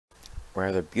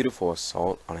Rather beautiful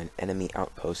assault on an enemy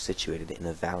outpost situated in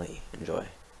a valley. Enjoy.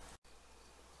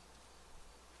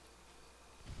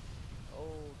 Oh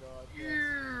god.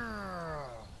 Yeah.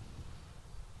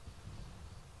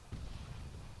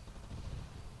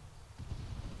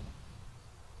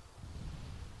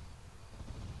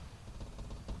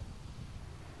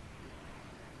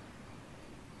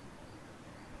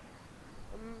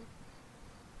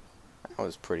 That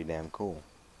was pretty damn cool.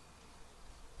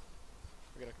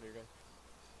 We're gonna clear, guys.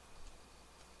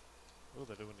 Oh,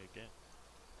 they're doing it again.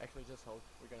 Actually, just hold.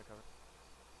 We're gonna cover.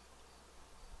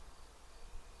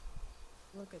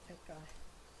 Look at that guy.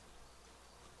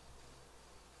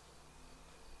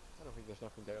 I don't think there's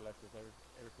nothing there left. Because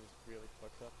everything's really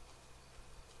fucked up.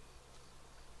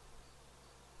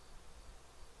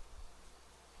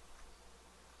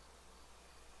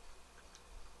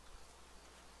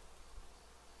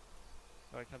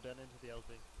 Alright, come down into the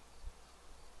LZ.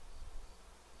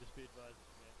 Just be advised,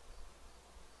 man.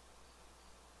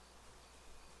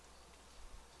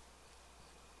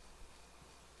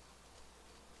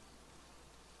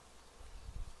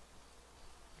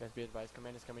 Guys, be advised.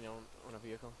 Command is coming on a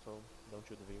vehicle, so don't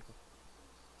shoot the vehicle.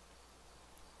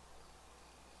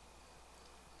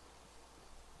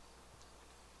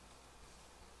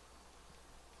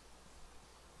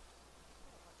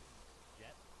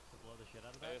 Jet to blow the shit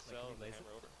out of that. Like, can you laser?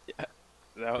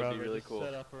 That would Bravo, be really just cool.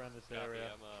 set up around this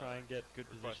area. Try and get good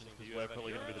positions because we're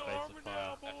probably going to be the base of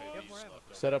fire.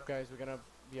 Set up, guys. We're gonna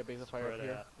be a base of fire up Spread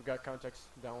here. out. We got contacts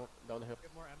down the hill.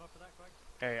 Get more ammo for that, Greg?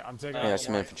 Hey, I'm taking. Yeah, there's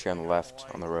some infantry on the left,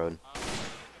 on the road.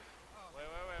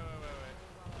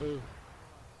 Boo.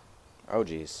 Oh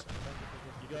jeez.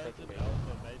 You guys are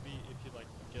alpha, maybe if you like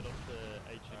get off the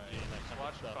HMG and that kind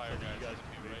of stuff, so that you guys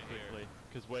can move quickly.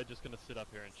 Because we're just going to sit up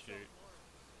here and shoot.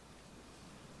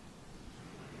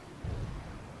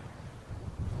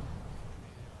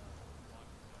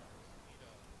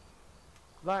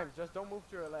 Lime, just don't move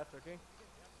to your left, okay?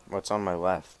 What's on my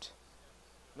left?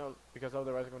 No, because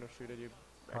otherwise I'm gonna shoot at you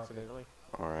accidentally.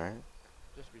 Alright.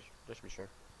 Just be sure.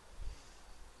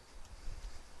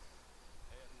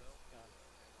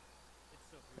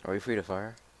 Are we free to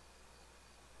fire?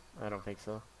 I don't think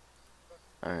so.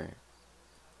 Alright.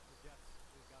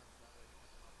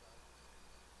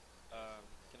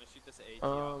 Can I shoot this AT?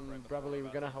 Probably we're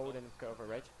gonna hold and cover,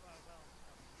 right?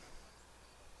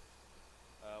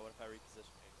 What if I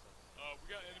reposition? We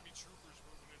got enemy troopers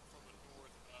moving in from the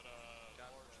north at a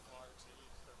large fire team.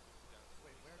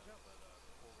 Wait, where, Joe?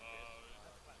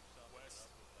 West.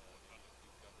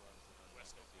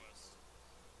 West northwest.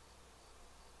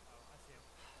 Oh, I see him.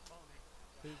 Follow me.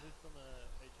 Who's this on the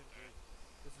HMG?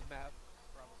 This is Matt.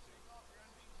 Bravo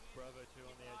 2. Bravo 2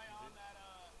 on the HMG?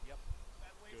 Yep.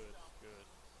 Good, good.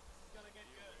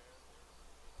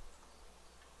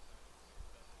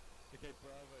 Okay,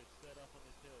 Bravo, set up on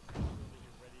this hill. Make sure that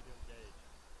you're ready to engage.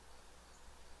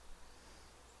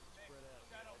 Spread out.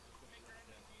 I'm just gonna run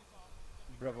down.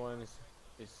 Bravo 1 is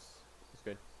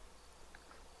good.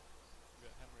 We've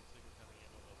got Hammer and Sigil coming in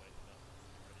on the way to us.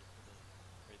 Ready for the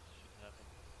crazy shit to happen.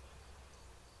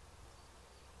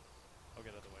 I'll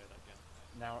get out of the way of that gun.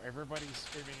 Now everybody's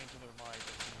screaming into their mic.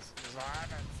 This is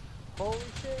Ivans. Holy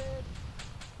shit!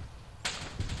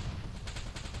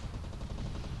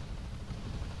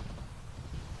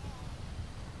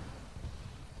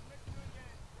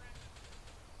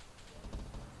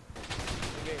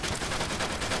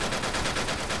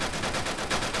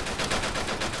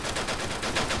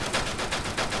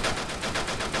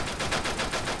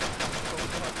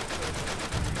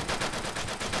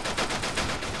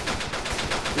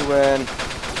 You win.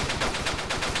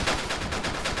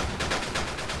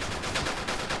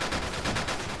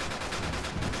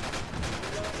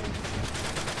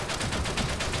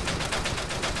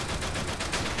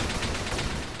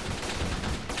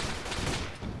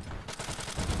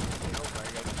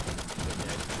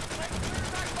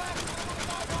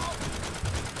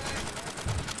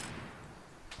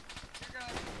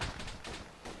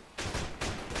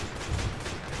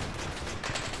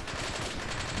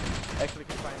 Actually,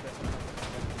 can find this.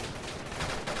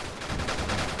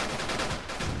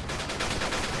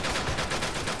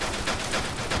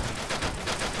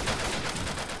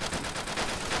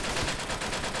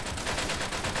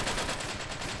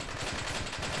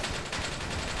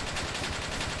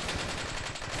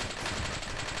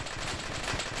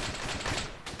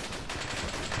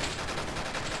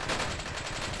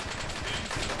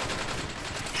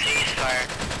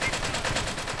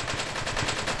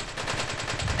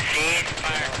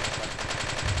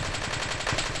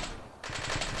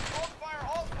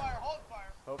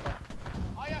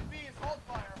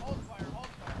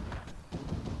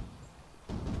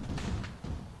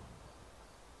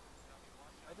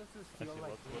 this I feel see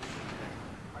like lots we of are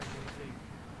using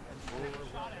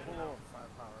full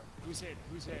power? Who's hit?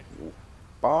 Who's hit?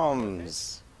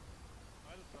 Bombs.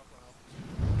 I just dropped on Alpha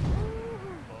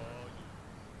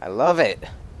 2. I love it.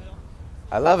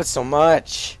 I love it so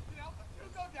much. Did Alpha 2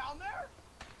 go down there?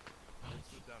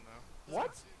 It's moved down now.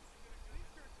 What?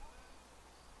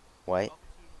 What? Alpha 2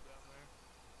 moved down there.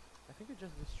 I think we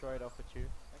just destroyed Alpha 2. I think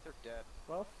they're dead.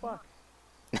 Well, fuck.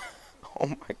 Oh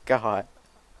my god.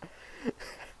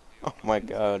 Oh my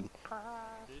god.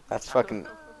 That's fucking.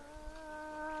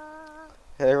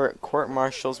 There were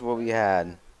court-martials will be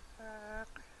had.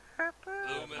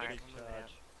 Illuminator.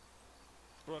 charge.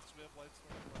 Brooks, we have lights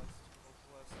northwest.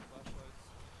 Northwest, flashlights.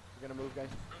 We're gonna move, guys.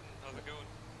 How's it going?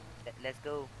 Let's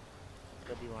go. Let's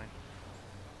go B1.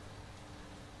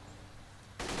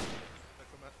 Check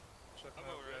them out. Check them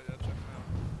out. Yeah, check them out.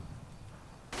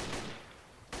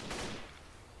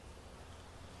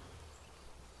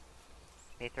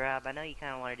 Hey Throb, I know you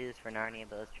kind of want to do this for Narnia,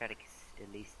 but let's try to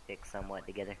at least stick somewhat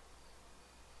together.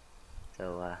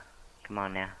 So, come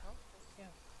on now. Yeah.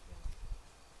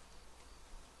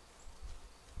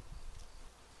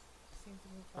 Seem to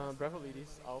move faster Bravo than Ladies,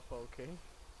 everybody. Alpha, okay?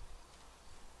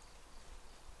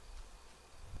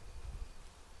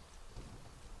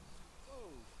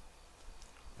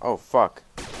 Oh fuck.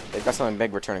 They've got something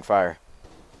big returning fire.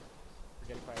 We're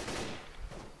getting fired.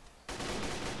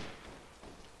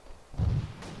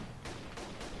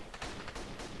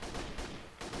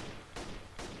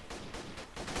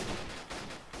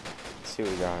 Let's see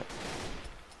what we got.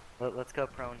 Let's go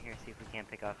prone here, see if we can't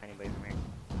pick off anybody from here.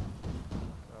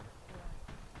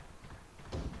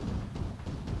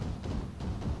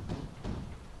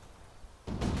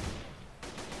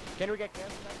 Can we get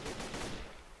camped?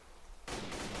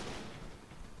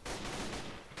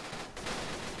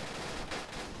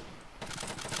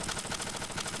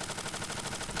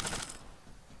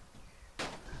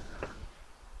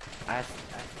 I see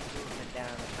movement down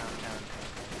in the compound.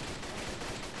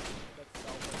 That's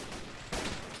Alpha.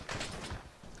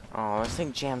 Oh, this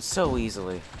thing jams so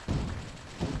easily.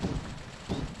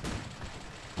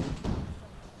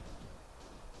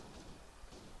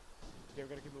 Okay, we're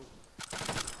gonna keep moving.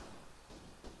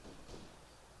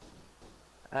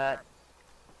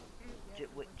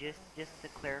 Just to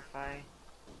clarify.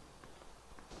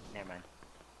 Never mind.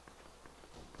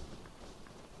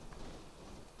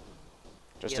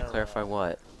 Just to Yo, clarify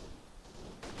what?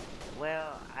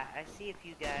 Well, I see a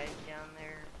few guys down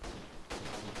there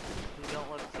who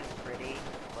don't look too pretty,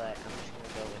 but I'm just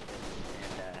gonna go with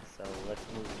it. And so let's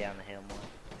move down the hill more.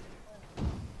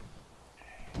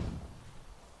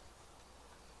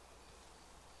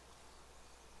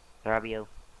 Thrabio.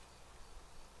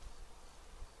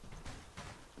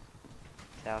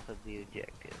 South of the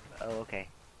objective. Oh, okay.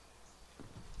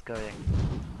 Let's go there.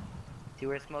 See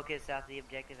where smoke is south of the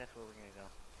objective? That's where we're gonna go.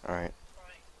 Alright.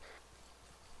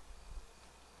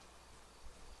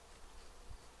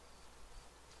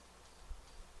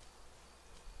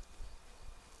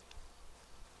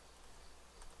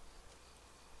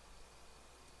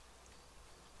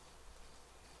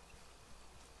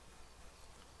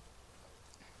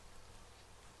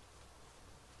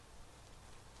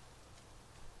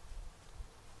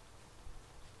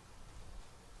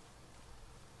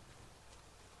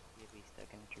 You'll be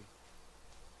stuck in a tree.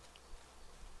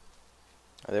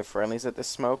 Are there friendlies at this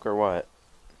smoke or what?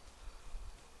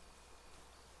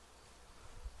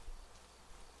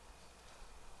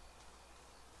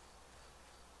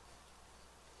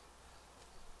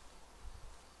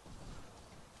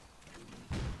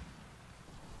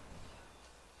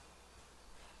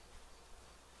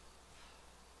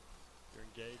 You're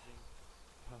engaging.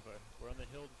 Bravo. We're on the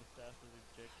hill to the south of the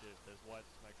objective. There's white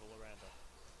smoke all around us.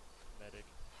 Medic.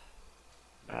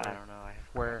 I don't know. I have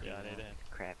Where? Yeah, I need a hand.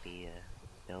 crappy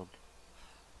build.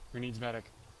 Who needs medic?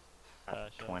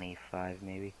 About Shell. 25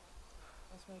 maybe.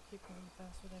 That's why I keep going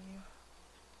faster than you.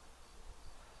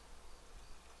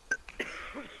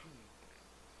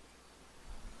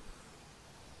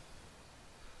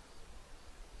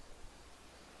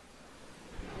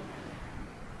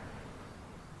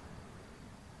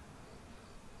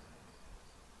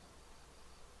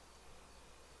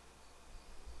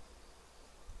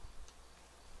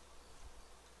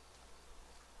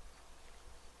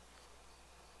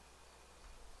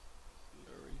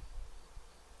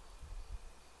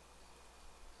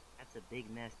 That's a big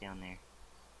mess down there.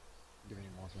 Give me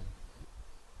morphine.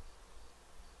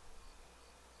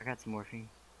 I got some morphine.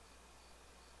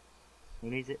 Who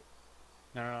needs it?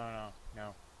 No.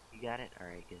 You got it?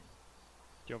 Alright, good.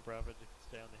 Do you want Bravo to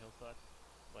stay on the hillside?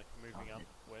 Like moving Oh, up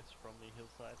west from the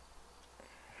hillside?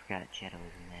 I forgot Shadow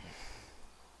was a medic.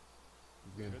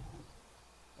 Good.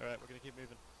 Alright, we're gonna keep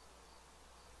moving.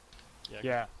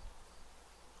 Yeah.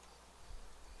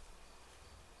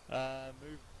 Yeah.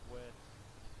 Move west.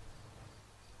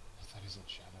 That isn't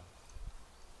Shadow.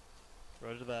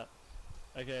 Roger that.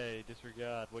 Okay,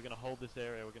 disregard. We're gonna hold this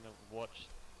area. We're gonna watch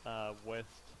west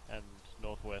and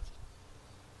northwest.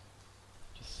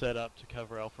 Just set up to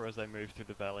cover Alpha as they move through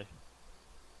the valley.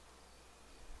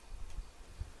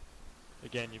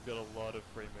 Again, you've got a lot of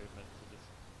free movement, so just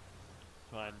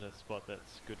find a spot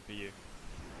that's good for you.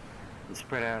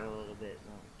 Spread out a little bit,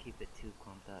 don't keep it too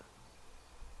clumped up.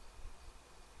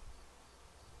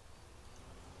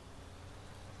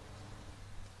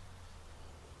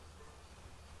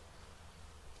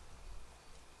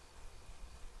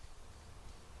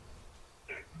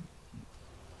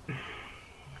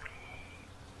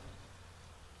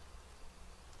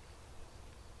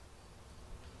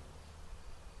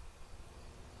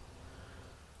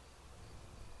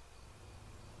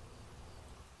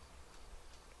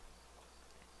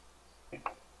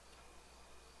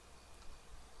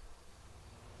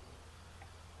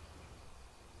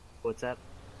 What's up?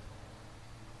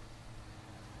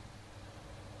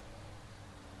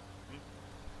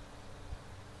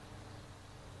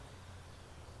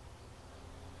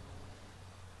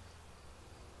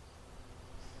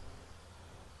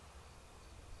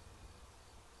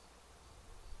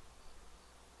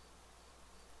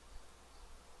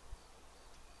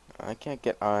 I can't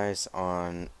get eyes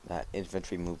on that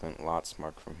infantry movement lots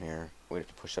mark from here. We have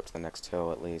to push up to the next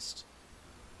hill at least.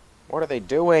 What are they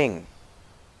doing?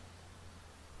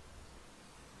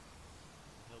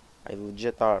 I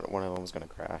legit thought one of them was gonna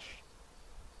crash.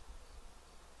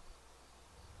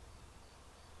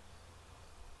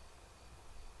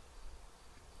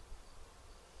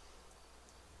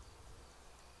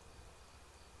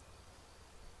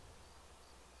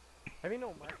 Have you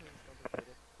marking is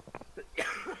complicated?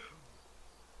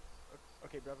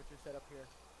 Okay, Bravo, you're set up here.